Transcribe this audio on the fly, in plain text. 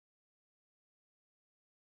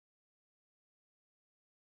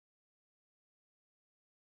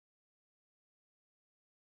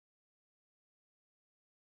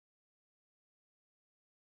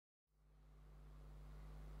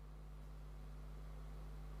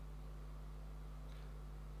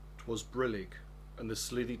'Twas brillig, and the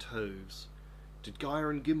slithy toves did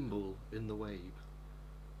gyre and gimble in the wabe.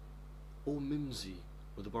 All mimsy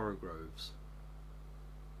were the borogroves,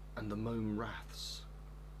 and the mome raths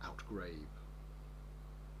outgrabe.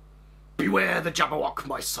 Beware the Jabberwock,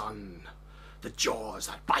 my son, the jaws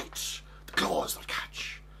that bite, the claws that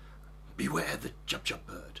catch. Beware the Jub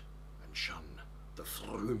bird, and shun the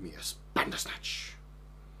frumious Bandersnatch.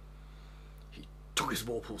 He took his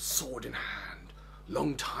Vorpal's sword in hand,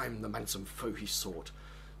 long time the mandsome foe he sought,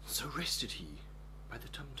 so rested he by the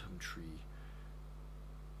tum-tum tree,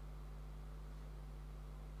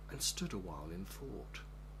 and stood a while in thought.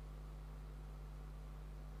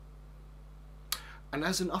 And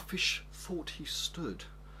as in uffish thought he stood,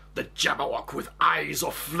 the Jabberwock with eyes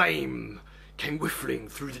of flame came whiffling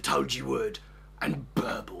through the tulgey wood, and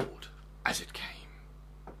burbled as it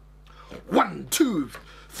came. 1, 2,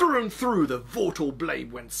 through and through the vortal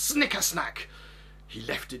blade went snicker-snack. He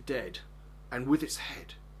left it dead, and with its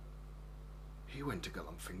head he went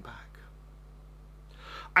a-galumphing back.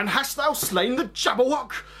 And hast thou slain the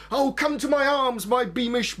Jabberwock? Oh, come to my arms, my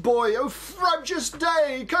beamish boy! Oh, frabjous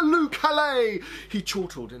day! Callooh, Calais! He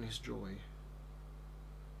chortled in his joy.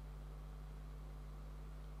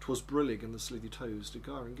 'Twas brillig, and the slithy toves did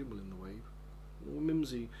gyre and gimble in the wabe. All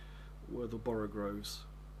mimsy were the borogroves,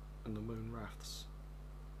 and the moan raths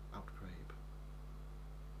outgrabe.